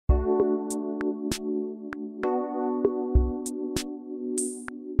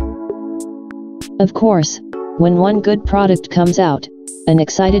Of course, when one good product comes out, an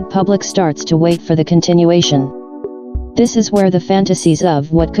excited public starts to wait for the continuation. This is where the fantasies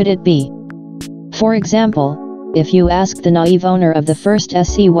of what could it be. For example, if you ask the naive owner of the first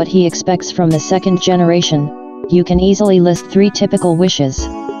SE what he expects from the second generation, you can easily list 3 typical wishes.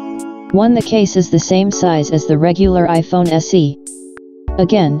 1. The case is the same size as the regular iPhone SE.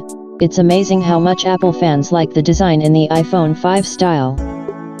 Again, it's amazing how much Apple fans like the design in the iPhone 5 style.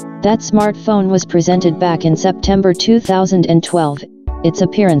 That smartphone was presented back in September 2012, its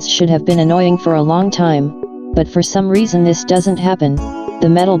appearance should have been annoying for a long time, but for some reason this doesn't happen, the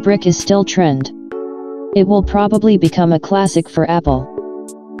metal brick is still trend. It will probably become a classic for Apple.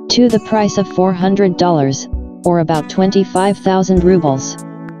 2. The price of $400, or about 25,000 rubles.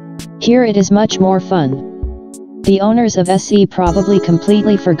 Here it is much more fun. The owners of SE probably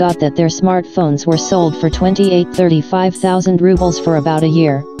completely forgot that their smartphones were sold for 28-35,000 rubles for about a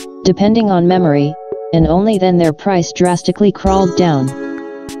year, depending on memory, and only then their price drastically crawled down.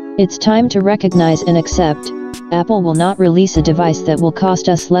 It's time to recognize and accept, Apple will not release a device that will cost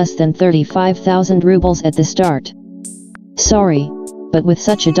us less than 35,000 rubles at the start. Sorry, but with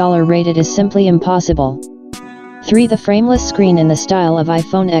such a dollar rate it is simply impossible. 3. The frameless screen in the style of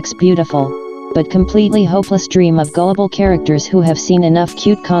iPhone X. Beautiful, but completely hopeless dream of gullible characters who have seen enough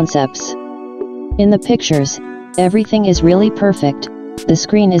cute concepts. In the pictures, everything is really perfect. The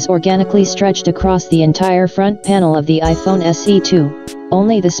screen is organically stretched across the entire front panel of the iPhone SE2,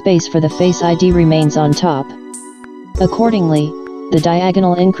 only the space for the Face ID remains on top. Accordingly, the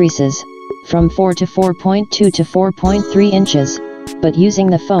diagonal increases, from 4 to 4.2 to 4.3 inches, but using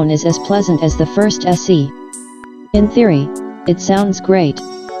the phone is as pleasant as the first SE. In theory, it sounds great,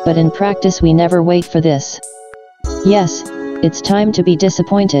 but in practice we never wait for this. Yes, it's time to be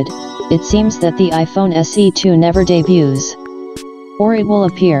disappointed. It seems that the iPhone SE2 never debuts. Or it will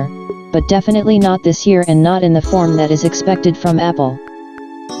appear, but definitely not this year and not in the form that is expected from Apple.